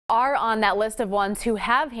are on that list of ones who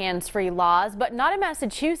have hands-free laws, but not in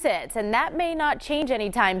Massachusetts, and that may not change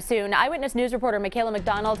anytime soon. Eyewitness News reporter Michaela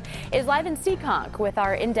McDonald is live in Seekonk with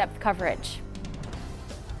our in-depth coverage.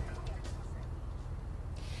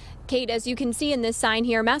 Kate, as you can see in this sign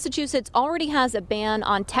here, Massachusetts already has a ban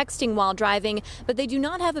on texting while driving, but they do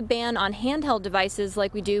not have a ban on handheld devices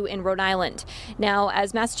like we do in Rhode Island. Now,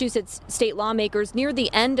 as Massachusetts state lawmakers near the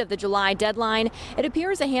end of the July deadline, it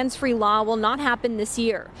appears a hands-free law will not happen this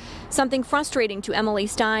year. Something frustrating to Emily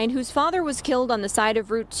Stein, whose father was killed on the side of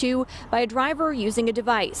Route 2 by a driver using a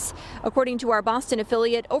device. According to our Boston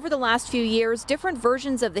affiliate, over the last few years, different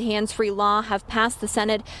versions of the hands-free law have passed the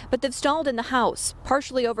Senate, but they've stalled in the House,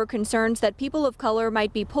 partially over concerns that people of color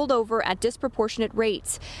might be pulled over at disproportionate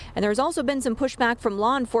rates. And there's also been some pushback from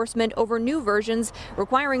law enforcement over new versions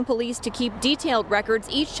requiring police to keep detailed records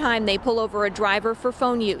each time they pull over a driver for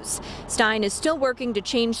phone use. Stein is still working to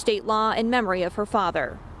change state law in memory of her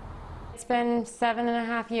father. It's been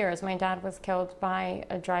 7.5 years. My dad was killed by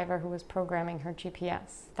a driver who was programming her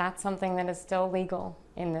GPS. That's something that is still legal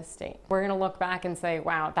in this state. We're going to look back and say,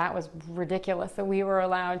 wow, that was ridiculous that we were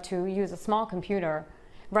allowed to use a small computer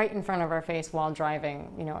right in front of our face while driving,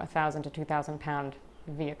 a 1,000 to 2,000 pound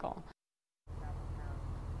vehicle.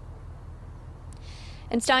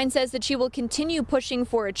 And Stein says that she will continue pushing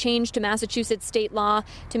for a change to Massachusetts state law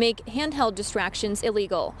to make handheld distractions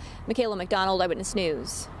illegal. Michaela McDonald, Eyewitness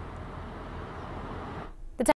News.